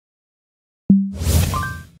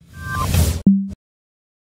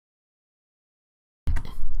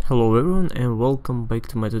Hello everyone and welcome back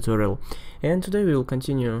to my tutorial, and today we will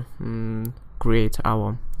continue create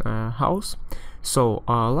our house. So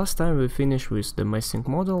last time we finished with the meshing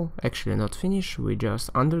model. Actually not finished, we just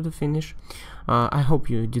under the finish. I hope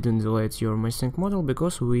you didn't delete your meshing model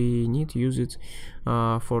because we need to use it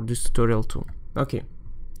for this tutorial too. Okay,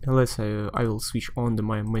 I will switch on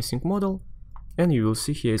my meshing model and you will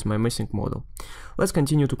see here is my meshing model. Let's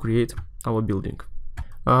continue to create our building.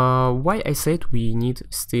 Why I said we need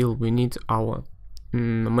our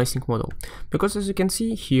meshing model, because as you can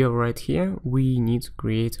see here, right here, we need to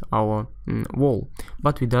create our wall,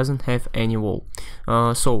 but we doesn't have any wall.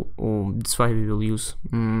 So that's why we will use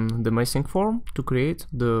the meshing form to create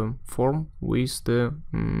the form with the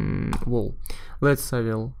wall. I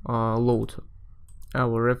will load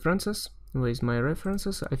our references. Where is my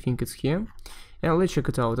references? I think it's here, and let's check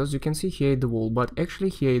it out. As you can see here the wall, but actually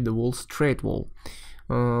here the wall straight wall.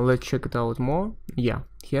 Let's check it out more. Yeah,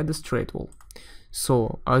 here the straight wall.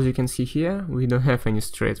 So as you can see here, we don't have any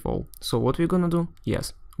straight wall. So what we're gonna do?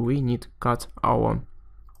 Yes, we need to cut our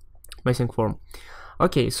meshing form.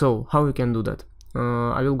 Okay, so how we can do that?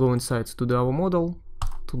 I will go inside to our model,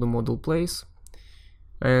 to the model place,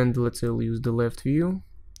 and let's say we'll use the left view,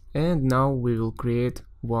 and now we will create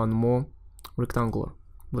one more rectangular.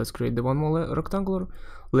 Let's create the one more rectangular.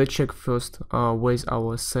 Let's check first where's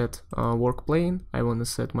our set work plane. I want to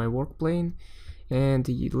set my work plane, and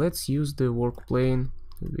let's use the work plane.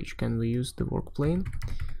 Which can we use the work plane?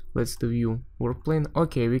 Let's the view work plane.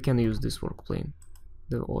 Okay, we can use this work plane.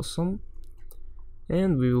 The awesome.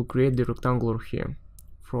 And we will create the rectangular here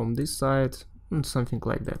from this side, something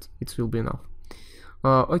like that. It will be enough.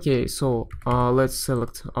 Okay, so let's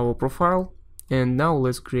select our profile, and now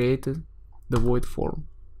let's create the void form.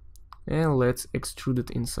 And let's extrude it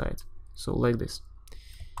inside, so like this.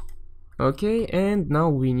 Okay, and now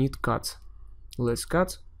we need cut. Let's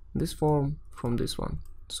cut this form from this one.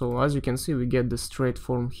 So as you can see, we get the straight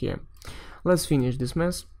form here. Let's finish this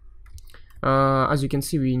mess. As you can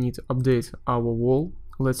see, we need to update our wall.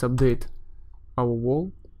 Let's update our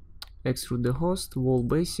wall. Extrude the host, wall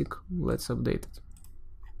basic. Let's update it.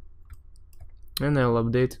 And I'll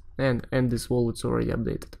update, and this wall it's already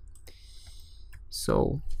updated.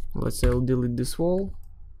 So let's say I'll delete this wall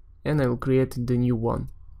and I'll create the new one.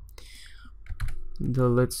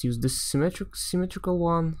 Let's use this symmetrical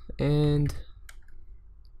one, and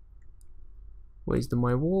where's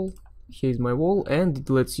my wall? Here's my wall, and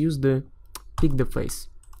let's use the pick the face.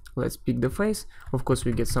 Let's pick the face. Of course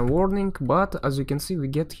we get some warning, but as you can see we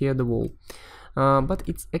get here the wall. But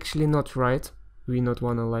it's actually not right. We not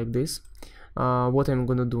wanna like this. What I'm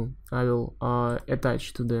gonna do, I will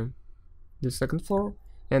attach to the second floor,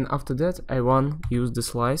 and after that I want to use the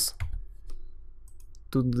slice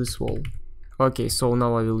to this wall. Okay, so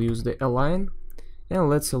now I will use the align, and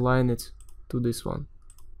let's align it to this one.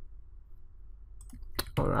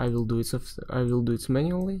 Or I will do it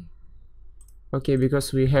manually. Okay,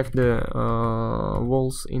 because we have the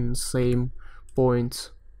walls in same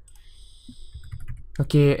point.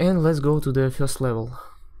 Okay, and let's go to the first level.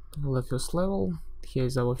 Here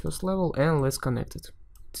is our first level, and let's connect it.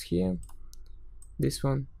 It's here. This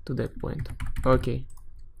one to that point. Okay,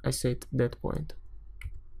 I said that point.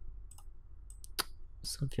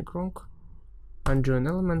 Something wrong. Unjoin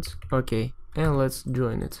element. Okay, and let's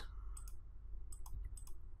join it.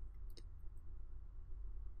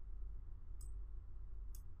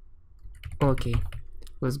 Okay,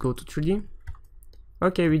 let's go to 3D.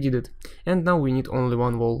 Okay, we did it. And now we need only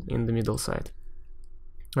one wall in the middle side.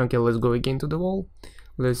 Okay, let's go again to the wall.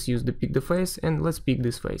 Let's use the pick the face, and let's pick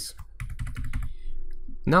this face.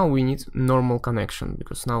 Now we need normal connection,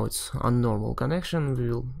 because now it's unnormal connection. We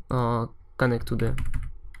will connect to the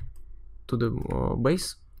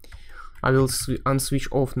base. I will unswitch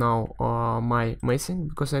off now my meshing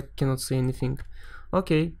because I cannot see anything.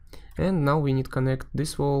 Okay, and now we need to connect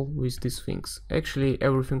this wall with these things. Actually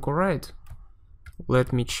everything alright.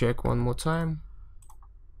 Let me check one more time.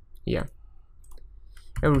 Yeah,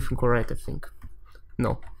 everything alright, I think.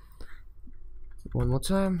 No, one more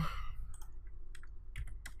time.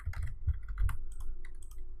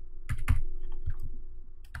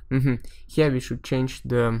 Here we should change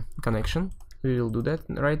the connection. We will do that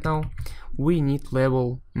right now. We need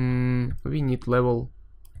level.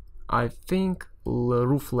 I think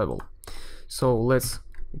roof level. So let's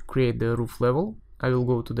create the roof level. I will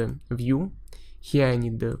go to the view. Here I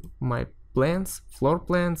need my plans, floor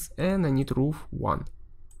plans, and I need roof 1.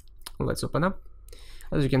 Let's open up.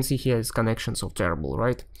 As you can see, here is connection so terrible,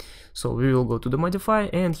 right? So we will go to the modify,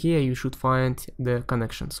 and here you should find the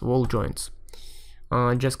connections, wall joints.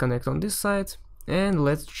 Just connect on this side, and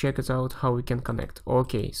let's check it out how we can connect.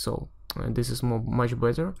 Okay, so this is much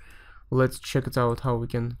better. Let's check it out how we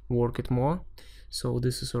can work it more. So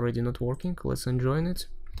this is already not working. Let's unjoin it,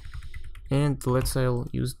 and I'll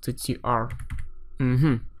use the TR.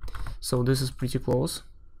 So this is pretty close.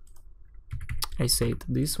 I saved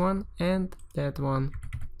this one and that one,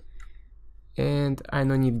 and I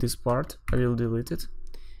don't need this part. I will delete it,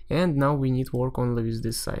 and now we need work only with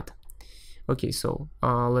this side. Okay, so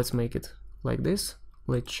let's make it like this.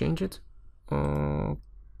 Let's change it.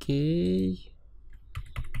 Okay,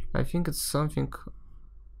 I think it's something.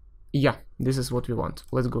 Yeah, this is what we want.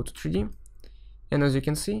 Let's go to 3D, and as you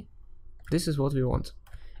can see, this is what we want.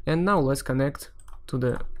 And now let's connect to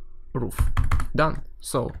the roof. Done.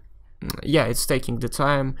 So yeah, it's taking the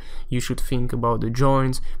time. You should think about the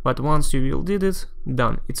joints, but once you will did it,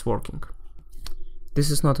 done, it's working. This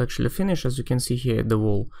is not actually finished, as you can see here, the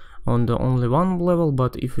wall on the only one level,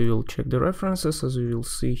 but if we will check the references, as you will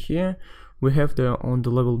see here, we have the on the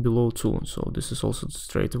level below too. So this is also the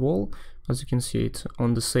straight wall, as you can see it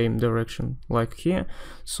on the same direction like here.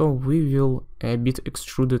 So we will a bit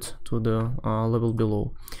extrude it to the level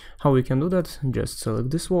below. How we can do that? Just select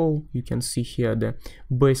this wall. You can see here the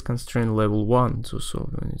base constraint level 1. So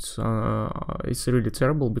it's really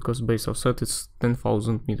terrible because base offset is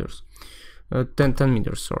 10,000 meters. 10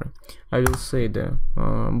 meters, sorry. I will say the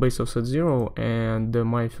base offset 0, and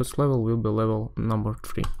my first level will be level number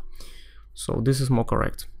 3. So this is more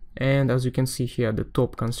correct. And as you can see here, the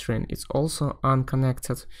top constraint is also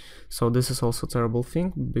unconnected. So this is also a terrible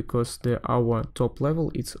thing because our top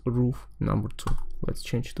level is roof number 2. Let's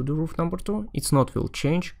change to the roof number 2. It's not will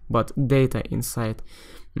change, but data inside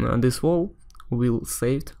this wall will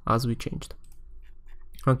saved as we changed.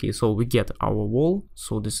 Okay, so we get our wall.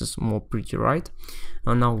 So this is more pretty, right?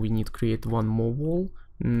 And now we need to create one more wall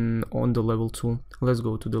on the level 2. Let's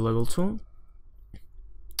go to the level 2.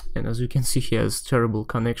 And as you can see here, it's terrible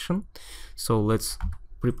connection. So let's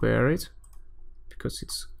prepare it because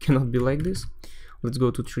it cannot be like this. Let's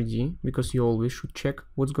go to 3D because you always should check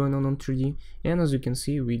what's going on 3D. And as you can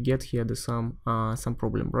see, we get here the some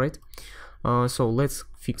problem, right? So let's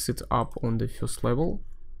fix it up on the first level.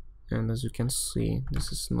 And as you can see,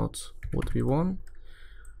 this is not what we want.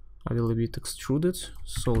 I will a bit extrude it.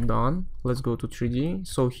 So done. Let's go to 3D.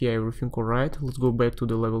 So here everything alright. Let's go back to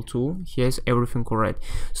the level 2. Here's everything alright.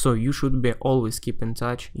 So you should be always keep in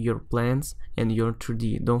touch your plans and your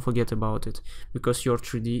 3D. Don't forget about it because your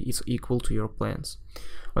 3D is equal to your plans.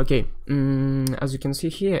 Okay, as you can see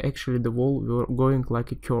here, actually the wall will going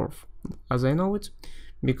like a curve, as I know it.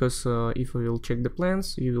 Because if we will check the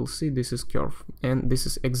plans, you will see this is curve, and this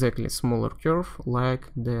is exactly a smaller curve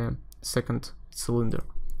like the second cylinder.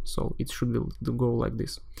 So it should go like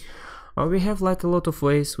this. We have like a lot of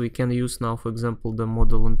ways we can use now. For example, the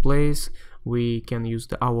model in place. We can use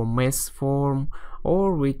our mesh form,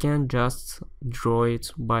 or we can just draw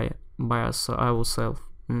it by ourselves.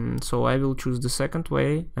 So I will choose the second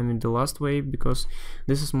way, I mean the last way, because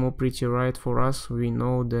this is more pretty right for us. We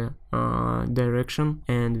know the direction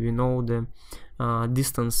and we know the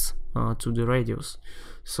distance to the radius.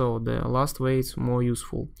 So the last way is more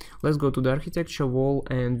useful. Let's go to the architecture wall,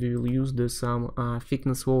 and we will use some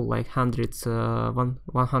thickness wall like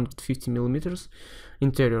 150 millimeters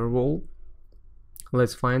interior wall.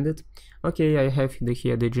 Let's find it. Okay, I have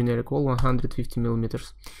here the generic wall 150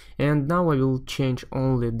 millimeters, and now I will change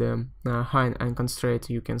only the height and constraint.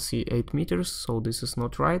 You can see 8 meters, so this is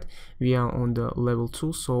not right. We are on the level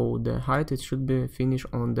 2, so the height it should be finished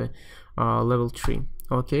on the level 3.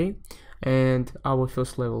 Okay, and our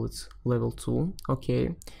first level is level 2.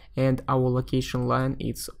 Okay, and our location line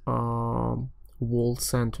is wall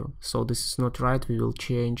center, so this is not right. We will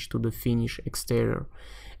change to the finish exterior.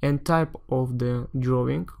 And type of the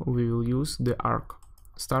drawing, we will use the arc,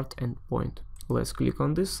 start and point. Let's click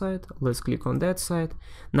on this side, let's click on that side.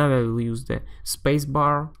 Now I will use the space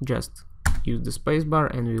bar, just use the space bar,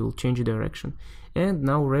 and we will change direction. And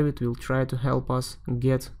now Revit will try to help us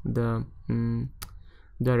get the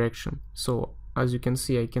direction. So as you can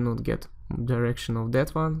see, I cannot get direction of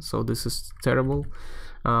that one, so this is terrible.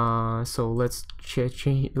 So let's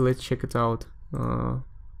check it out.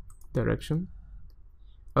 Direction.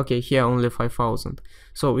 Okay, here only 5,000,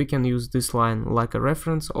 so we can use this line like a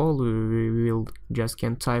reference, or we will just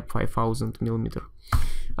can type 5,000 millimeter.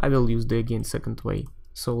 I will use the again second way,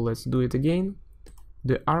 so let's do it again.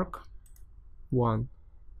 The arc, 1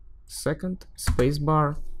 second, space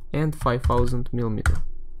bar, and 5,000 millimeter,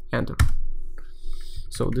 enter.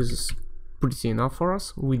 So this is pretty enough for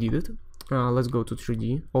us, we did it. Let's go to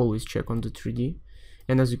 3D, always check on the 3D,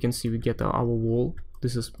 and as you can see, we get our wall.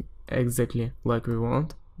 This is exactly like we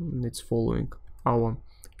want. It's following our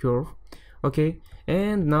curve. Okay,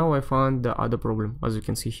 and now I found the other problem, as you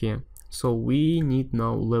can see here. So we need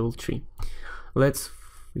now level 3. Let's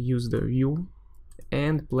use the view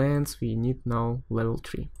and plans. We need now level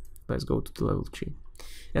 3. Let's go to the level 3.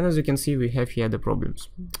 And as you can see, we have here the problems.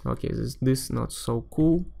 Okay, this is not so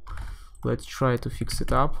cool. Let's try to fix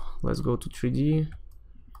it up. Let's go to 3D.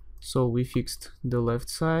 So we fixed the left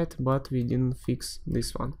side, but we didn't fix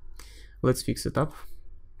this one. Let's fix it up.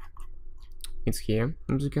 It's here,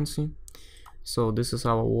 as you can see. So this is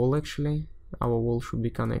our wall actually. Our wall should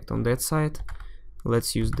be connected on that side.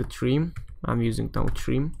 Let's use the trim. I'm using now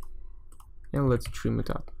trim. And let's trim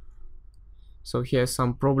it up. So here's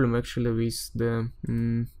some problem actually with the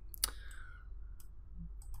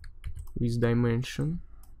with dimension.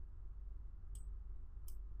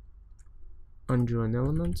 Unjoin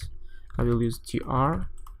element. I will use TR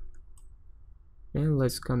and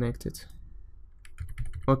let's connect it.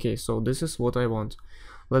 Okay, so this is what I want.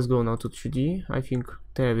 Let's go now to 3D. I think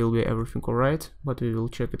there will be everything alright, but we will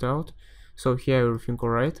check it out. So here everything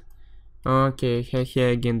alright. Okay, here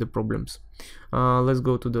again the problems. Let's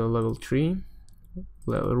go to the level 3,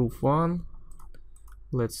 roof 1.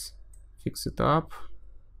 Let's fix it up.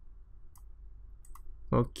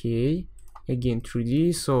 Okay, again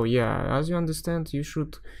 3D. So yeah, as you understand, you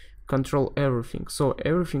should control everything. So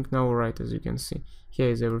everything now alright, as you can see. Here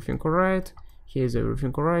is everything alright. Here is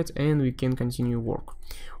everything alright, and we can continue work.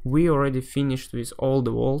 We already finished with all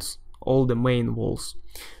the walls, all the main walls.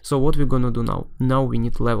 So what we're gonna do now? Now we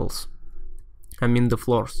need levels. I mean the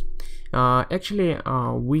floors. Actually,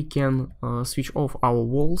 we can switch off our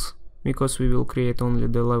walls because we will create only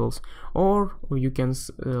the levels, or you can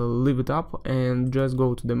leave it up and just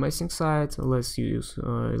go to the meshing side.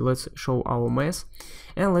 Let's show our mesh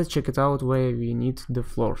and let's check it out where we need the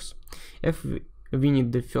floors. If we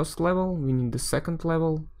need the first level, we need the second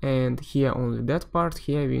level, and here only that part,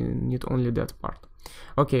 here we need only that part.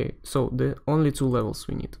 Okay, so the only 2 levels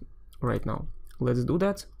we need right now. Let's do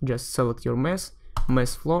that. Just select your mesh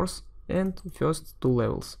floors and first 2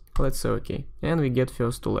 levels. Let's say okay, and we get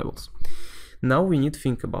first 2 levels. Now we need to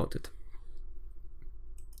think about it,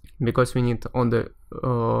 because we need on the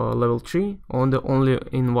level 3 on the only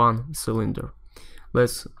in one cylinder.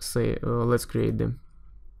 Let's say let's create the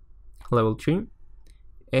level 3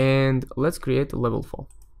 and let's create level 4.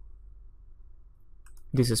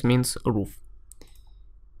 This means roof.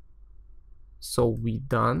 So we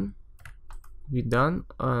done,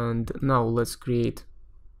 and now let's create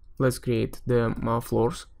the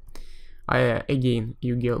floors. Again,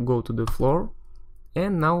 you go to the floor,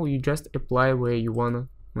 and now you just apply where you wanna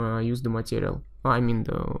use the material. I mean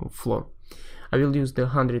the floor. I will use the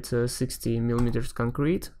 160 millimeters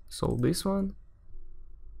concrete. So this one,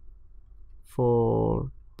 for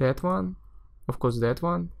that one, of course that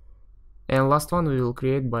one, and last one we will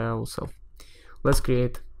create by ourselves. Let's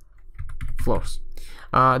create floors.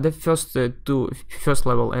 The first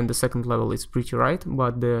level and the second level is pretty right,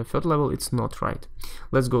 but the third level it's not right.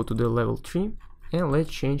 Let's go to the level 3 and let's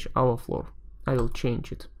change our floor. I will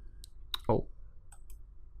change it.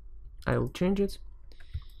 I will change it.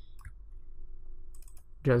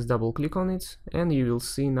 Just double click on it and you will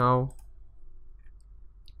see now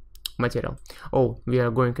material. We are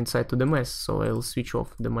going inside to the mesh, so I will switch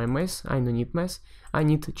off my mesh. I don't need mesh. I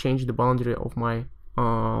need to change the boundary of my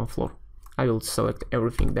floor. I will select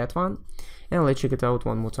everything, that one, and let's check it out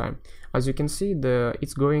one more time. As you can see,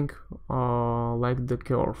 it's going like the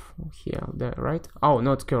curve here, right? Oh,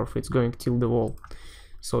 not curve, it's going till the wall.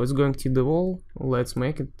 So it's going till the wall. Let's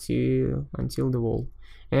make it until the wall,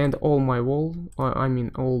 and all my wall, I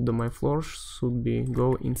mean all my floors should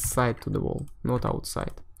go inside to the wall, not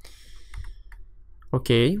outside.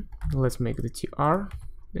 Okay, let's make the TR,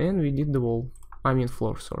 and we did the wall. I mean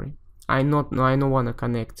floor. Sorry, I don't wanna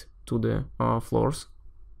connect to the floors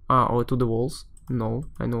or to the walls. No,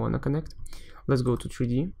 I don't wanna connect. Let's go to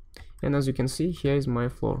 3D, and as you can see, here is my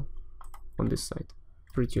floor on this side.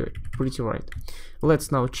 Pretty right.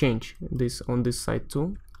 Let's now change this on this side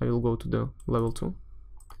too. I will go to the level 2.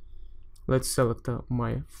 Let's select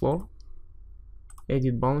my floor,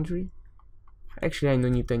 edit boundary. Actually, I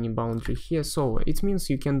don't need any boundary here, so it means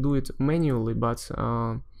you can do it manually, but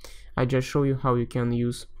I just show you how you can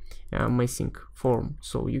use meshing form.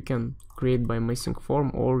 So you can create by meshing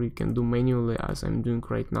form, or you can do manually as I'm doing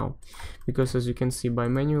right now, because as you can see, by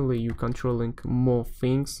manually you controlling more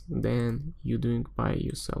things than you doing by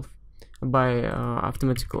yourself, by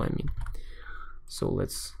automatically, I mean. So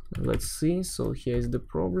let's see. So here is the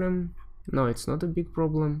problem. No, it's not a big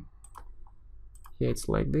problem. Here it's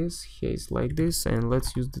like this, here it's like this, and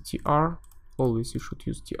let's use the TR. Always you should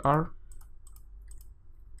use TR.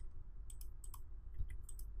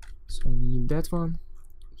 that one.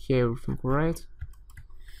 Here everything right.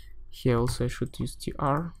 Here also I should use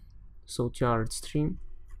TR. So TR it's trim.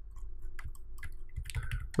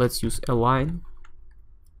 Let's use align.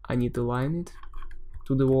 I need to align it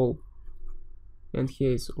to the wall. And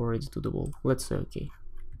here it's already to the wall. Let's say okay.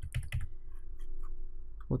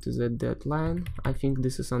 What is that line? I think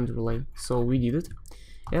this is underlay. So we did it.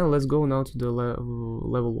 And let's go now to the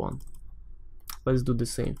level 1. Let's do the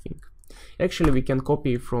same thing. Actually, we can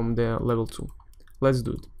copy from the level 2. Let's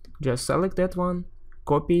do it. Just select that one,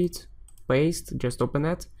 copy it, paste, just open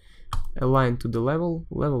it, align to the level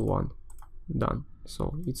 1. Done.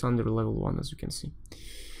 So it's under level 1, as you can see.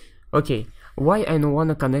 Okay, why I don't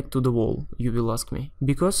wanna connect to the wall, you will ask me.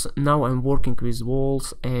 Because now I'm working with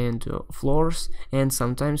walls and floors, and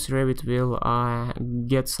sometimes Revit will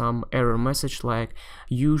get some error message like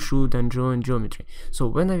you should unjoin geometry. So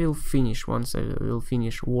when I will finish, once I will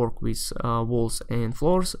finish work with walls and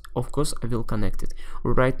floors, of course I will connect it.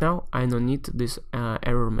 Right now I don't need this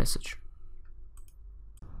error message.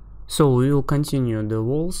 So we will continue the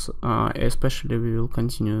walls, especially we will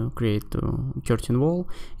continue create the curtain wall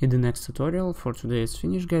in the next tutorial. For today it's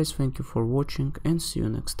finished, guys. Thank you for watching and see you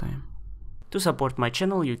next time. To support my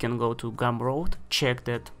channel you can go to Gumroad, check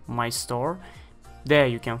that my store. There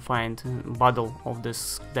you can find bundle of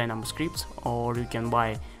this Dynamo scripts, or you can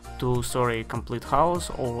buy 2-story complete house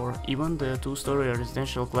or even the 2-story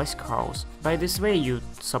residential classic house. By this way you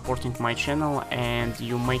supporting my channel and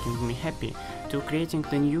you making me happy to creating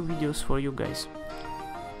the new videos for you guys.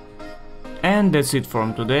 And that's it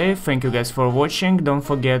from today. Thank you guys for watching. Don't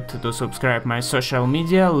forget to subscribe my social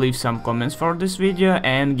media, leave some comments for this video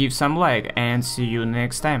and give some like, and see you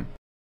next time.